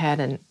so we had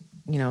a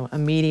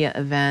media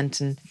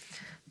event, and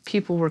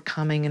people were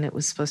coming, and it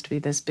was supposed to be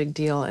this big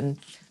deal.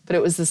 But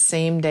it was the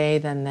same day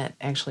then that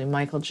actually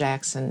Michael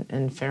Jackson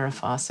and Farrah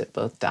Fawcett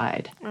both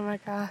died. Oh my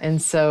gosh.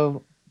 And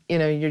so,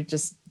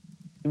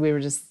 we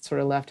were just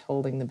sort of left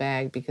holding the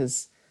bag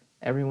because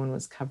everyone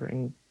was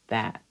covering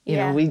that.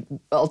 We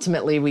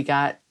ultimately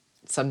got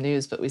some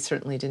news, but we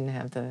certainly didn't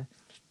have the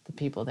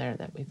people there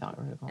that we thought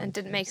were going to. And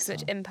didn't make as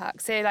much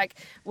impact. So,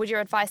 would your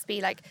advice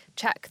be,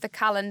 check the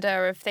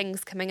calendar of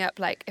things coming up?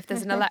 Like, if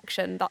there's an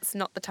election, that's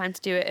not the time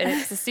to do it. And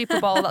if it's a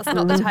Super Bowl, that's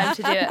not the time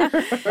to do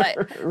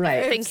it.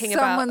 Right. Thinking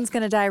Someone's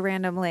going to die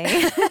randomly.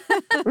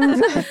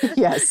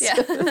 Yes. Yeah.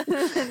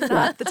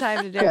 Not the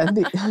time to do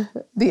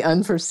it. The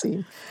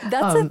unforeseen.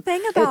 That's the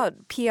thing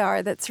about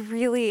PR that's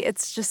really,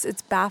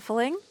 it's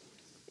baffling.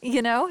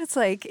 It's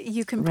like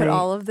you can put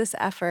all of this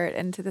effort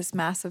into this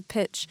massive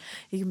pitch.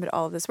 You can put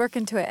all of this work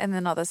into it, and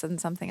then all of a sudden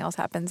something else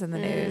happens in the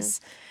news.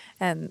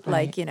 And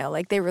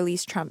they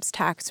release Trump's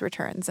tax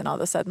returns, and all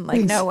of a sudden,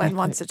 no one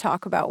wants to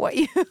talk about what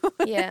you've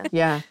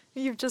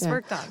just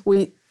worked on.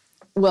 We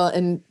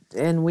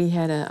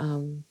had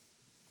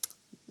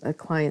a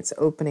client's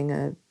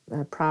opening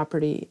a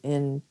property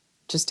in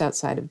just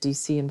outside of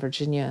D.C. in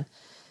Virginia,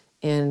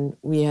 and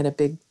we had a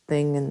big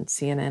thing, and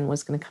CNN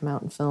was going to come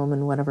out and film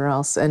and whatever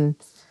else, and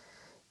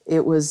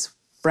it was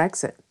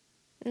Brexit.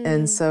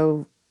 And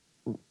so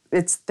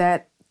it's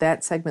that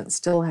segment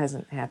still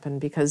hasn't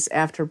happened, because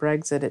after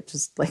Brexit, it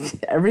just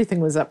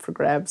everything was up for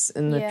grabs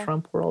in the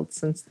Trump world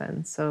since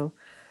then. So,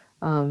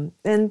 and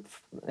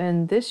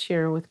this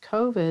year with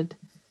COVID,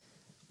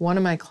 one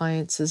of my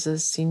clients is a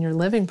senior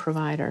living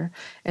provider.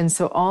 And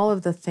so all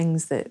of the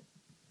things that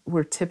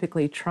we're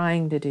typically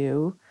trying to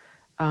do,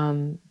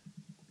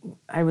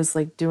 I was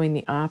doing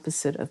the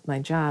opposite of my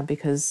job,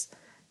 because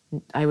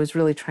I was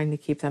really trying to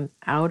keep them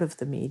out of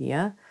the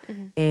media.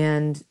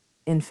 And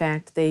in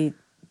fact, they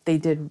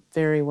did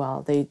very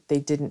well. They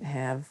didn't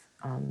have,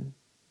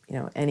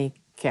 any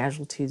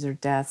casualties or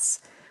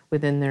deaths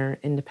within their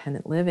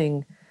independent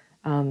living.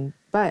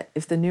 But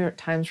if the New York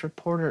Times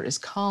reporter is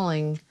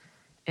calling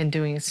and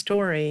doing a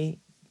story,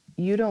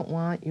 you don't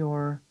want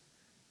your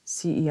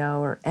CEO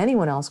or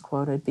anyone else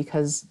quoted,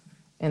 because,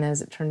 and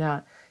as it turned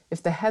out,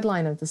 if the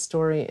headline of the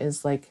story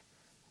is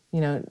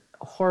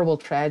horrible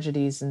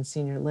tragedies in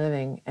senior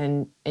living,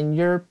 and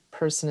your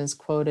person is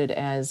quoted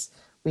as,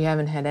 we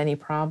haven't had any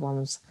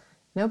problems,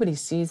 nobody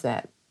sees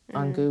that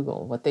on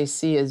Google. What they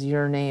see is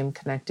your name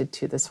connected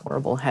to this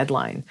horrible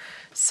headline.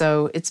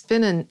 So it's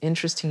been an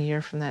interesting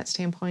year from that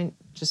standpoint,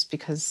 just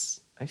because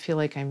I feel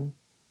like I'm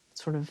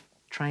sort of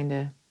trying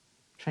to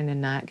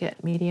not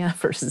get media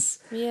versus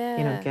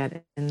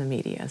get in the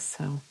media.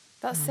 So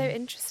that's so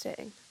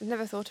interesting. I've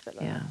never thought of it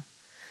like that.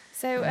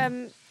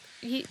 So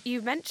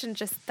you mentioned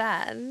just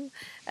then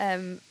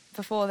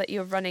before that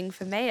you're running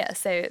for mayor.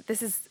 So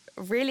this is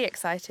really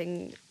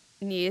exciting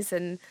news,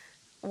 and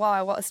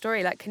wow, what a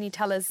story. Can you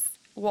tell us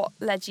what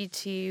led you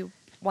to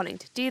wanting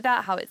to do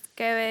that, how it's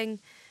going,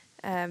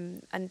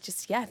 and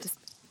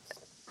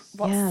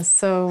what's...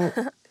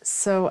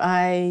 So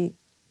I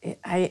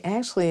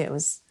actually, it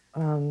was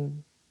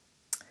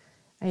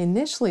I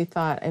initially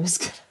thought I was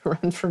going to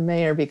run for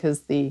mayor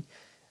because I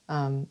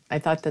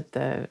thought that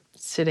the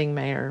sitting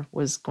mayor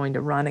was going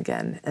to run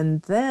again.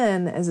 And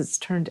then, as it's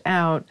turned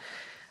out,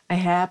 I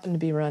happened to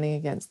be running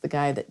against the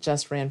guy that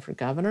just ran for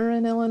governor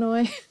in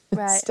Illinois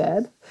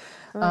instead.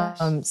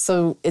 Right.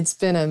 So it's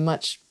been a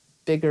much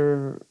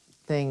bigger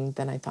thing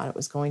than I thought it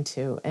was going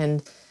to.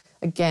 And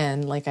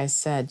again, like I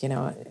said,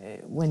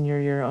 when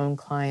you're your own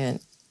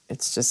client,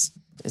 it's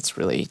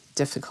really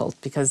difficult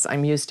because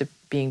I'm used to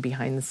being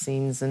behind the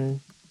scenes and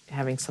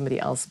having somebody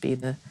else be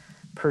the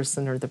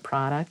person or the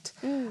product.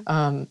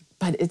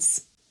 But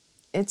it's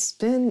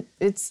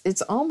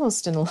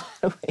almost in a lot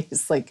of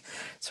ways like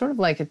sort of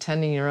like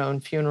attending your own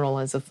funeral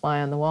as a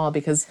fly on the wall,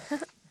 because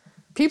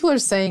people are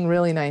saying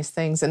really nice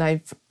things, and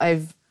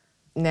I've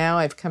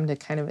come to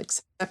kind of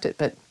accept it.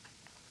 But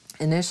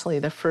initially,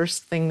 the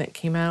first thing that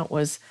came out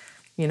was,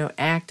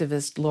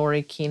 activist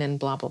Lori Keenan,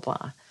 blah blah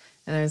blah,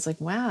 and I was like,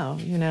 wow,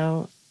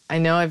 I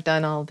know I've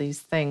done all these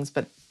things,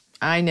 but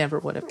I never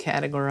would have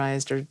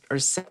categorized or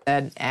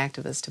said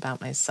activist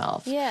about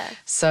myself. Yeah.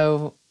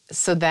 So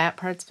that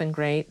part's been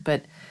great,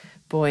 but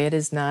boy, it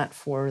is not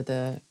for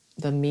the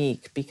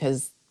meek,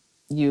 because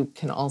you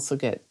can also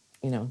get,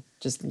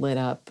 just lit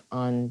up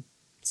on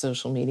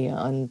social media,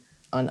 on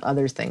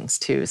other things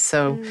too.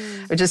 So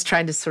I just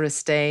tried to sort of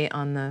stay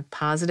on the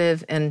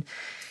positive. And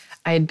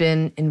I had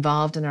been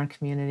involved in our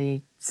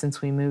community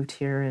since we moved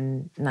here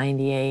in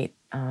 '98,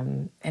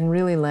 and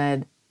really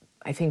led,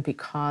 I think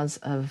because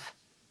of,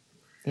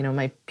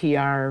 my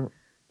PR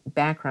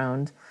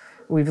background,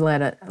 we've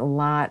led a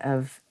lot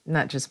of,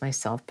 not just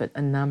myself, but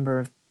a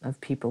number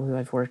of people who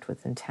I've worked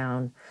with in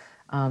town,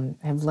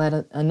 have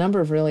led a number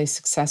of really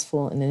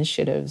successful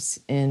initiatives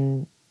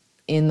in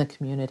the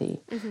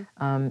community.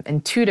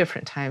 And 2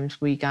 different times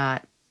we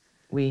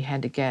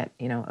had to get,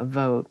 a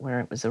vote where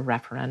it was a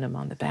referendum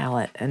on the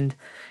ballot. And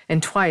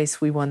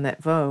twice we won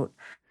that vote.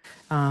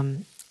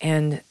 And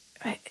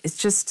it's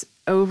just,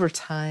 over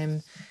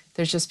time,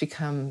 there's just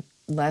become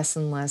less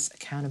and less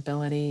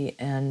accountability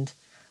and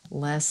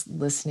less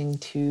listening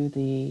to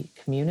the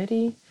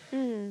community.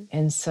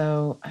 And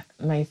so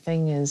my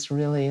thing is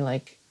really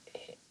like,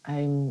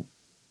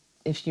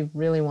 if you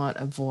really want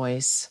a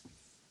voice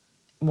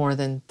more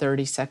than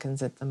 30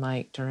 seconds at the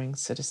mic during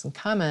citizen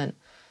comment,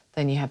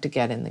 then you have to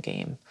get in the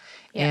game.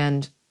 Yeah.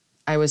 And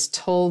I was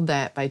told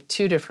that by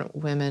 2 different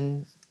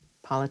women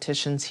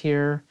politicians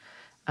here.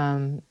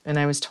 And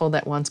I was told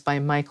that once by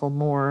Michael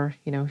Moore,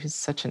 who's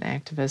such an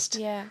activist,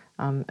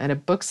 at a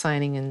book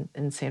signing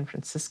in San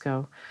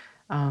Francisco.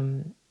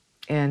 And,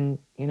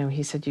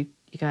 he said, you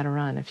got to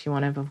run. If you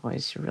want to have a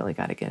voice, you really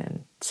got to get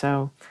in.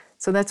 So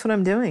that's what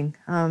I'm doing.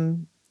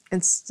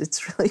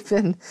 It's really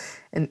been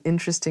an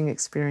interesting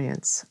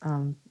experience.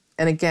 And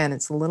again,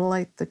 it's a little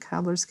like the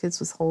cobbler's kids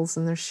with holes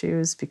in their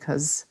shoes,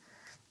 because,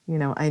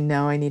 I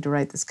know I need to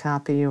write this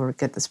copy or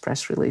get this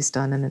press release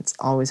done, and it's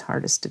always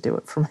hardest to do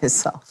it for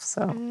myself.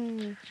 So.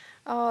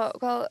 Oh,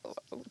 well,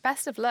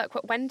 best of luck.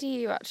 When do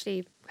you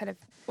actually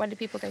when do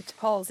people go to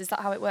polls? Is that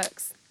how it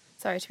works?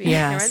 Sorry to be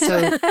ignorant.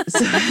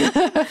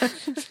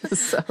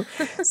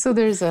 So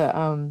there's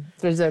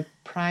a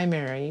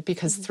primary,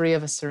 because 3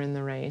 of us are in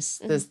the race.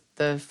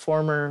 The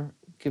former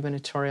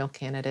gubernatorial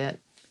candidate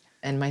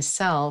and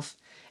myself,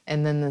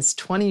 and then this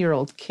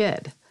 20-year-old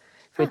kid,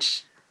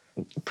 which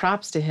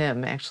props to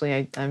him.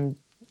 Actually, I'm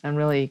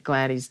really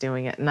glad he's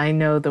doing it, and I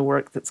know the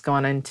work that's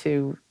gone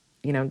into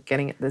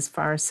getting it this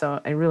far.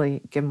 So I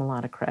really give him a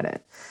lot of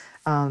credit.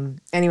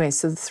 Anyway,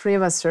 so the 3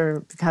 of us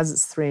are, because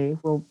it's 3,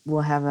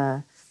 we'll have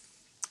a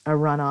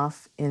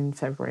runoff in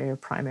February, or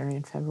primary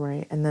in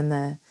February, and then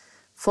the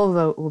full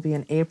vote will be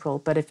in April.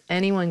 But if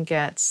anyone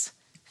gets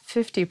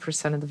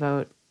 50% of the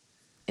vote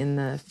in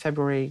the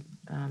February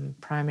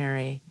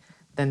primary,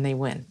 then they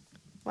win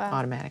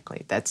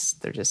automatically. They're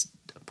just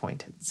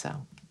appointed.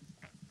 So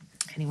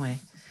anyway,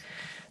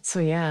 so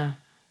yeah.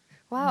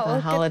 Wow.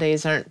 The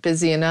holidays aren't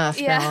busy enough.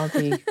 Yeah. Now I'll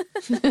be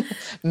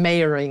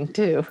mayoring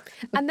too.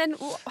 And then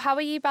how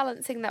are you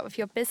balancing that with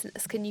your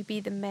business? Can you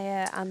be the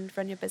mayor and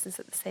run your business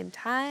at the same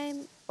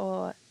time?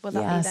 Or will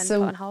that be then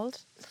put on hold?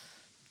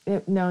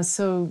 No,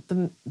 so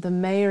the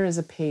mayor is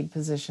a paid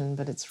position,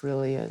 but it's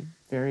really a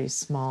very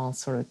small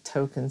sort of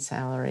token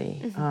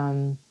salary.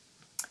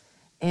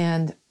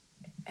 And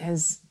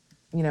as,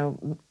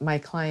 my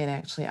client,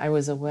 actually, I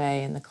was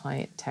away and the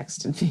client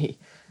texted me,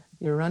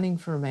 "You're running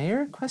for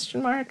mayor?" ?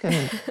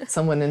 And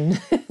someone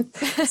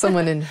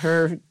in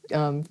her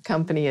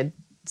company had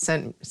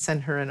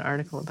sent her an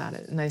article about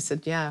it, and I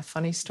said, "Yeah,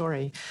 funny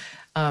story."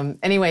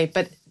 Anyway,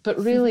 but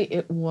really,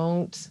 it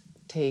won't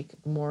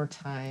take more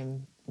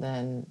time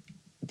than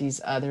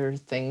these other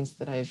things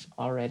that I've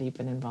already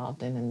been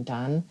involved in and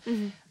done.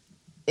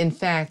 In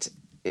fact,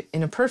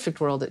 in a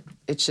perfect world,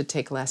 it should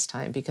take less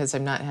time, because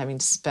I'm not having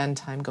to spend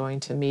time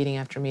going to meeting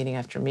after meeting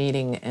after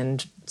meeting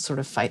and sort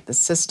of fight the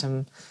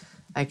system.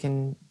 I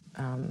can,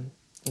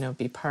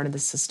 be part of the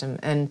system.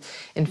 And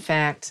in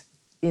fact,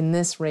 in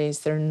this race,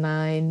 there are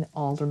 9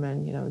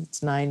 aldermen,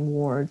 it's 9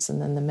 wards,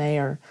 and then the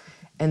mayor.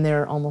 and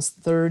there are almost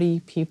 30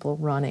 people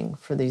running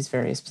for these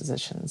various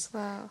positions.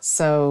 Wow.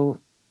 So,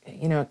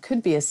 it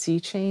could be a sea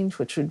change,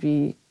 which would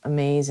be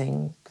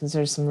amazing because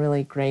there's some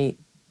really great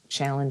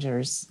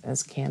challengers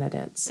as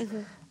candidates.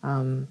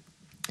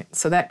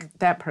 So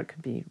that part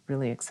could be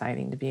really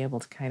exciting to be able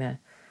to kind of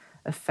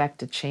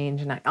affect a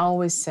change. And I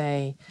always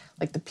say,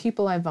 like, the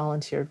people I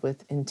volunteered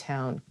with in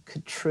town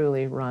could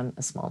truly run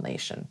a small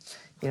nation.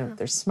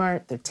 They're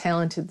smart, they're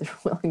talented, they're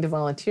willing to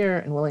volunteer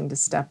and willing to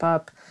step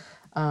up.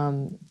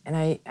 And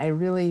I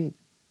really,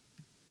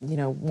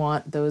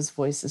 want those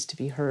voices to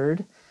be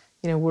heard.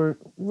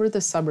 We're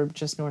the suburb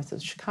just north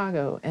of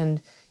Chicago,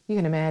 and you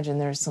can imagine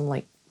there's some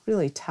like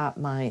really top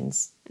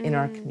minds in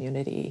our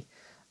community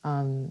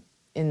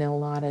in a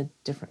lot of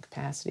different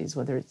capacities,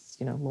 whether it's,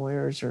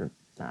 lawyers or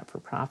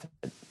not-for-profit,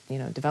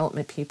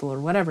 development people or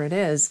whatever it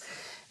is.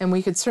 And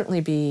we could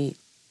certainly be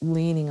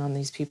leaning on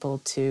these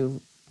people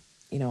to,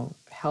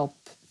 help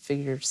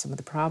figure some of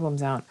the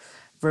problems out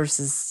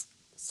versus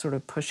sort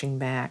of pushing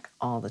back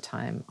all the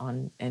time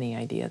on any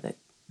idea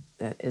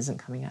that isn't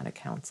coming out of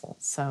council.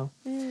 So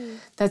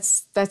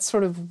that's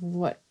sort of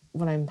what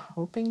I'm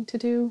hoping to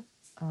do.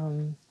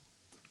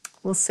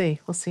 We'll see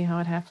how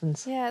it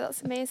happens. Yeah,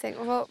 that's amazing.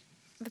 Well,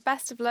 the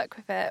best of luck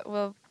with it.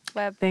 We're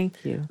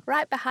Thank you.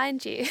 right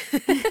behind you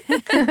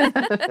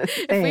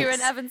if we were in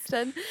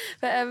Evanston.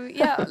 But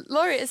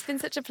Lori, it's been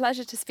such a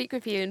pleasure to speak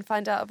with you and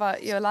find out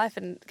about your life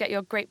and get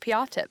your great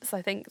PR tips.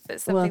 I think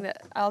that's something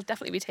that I'll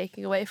definitely be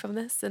taking away from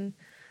this, and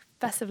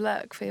best of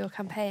luck for your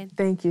campaign.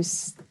 Thank you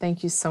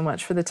so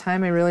much for the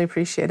time. I really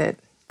appreciate it.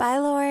 Bye,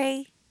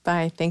 Lori.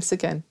 Bye. Thanks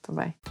again.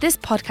 Bye-bye. This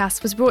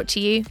podcast was brought to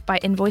you by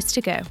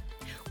Invoice2Go.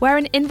 We're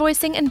an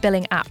invoicing and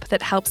billing app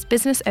that helps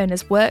business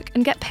owners work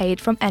and get paid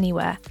from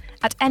anywhere,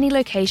 at any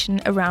location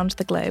around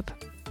the globe.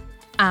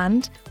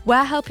 And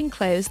we're helping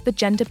close the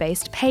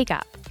gender-based pay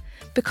gap.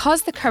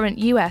 Because the current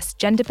US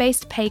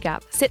gender-based pay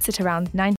gap sits at around 90%,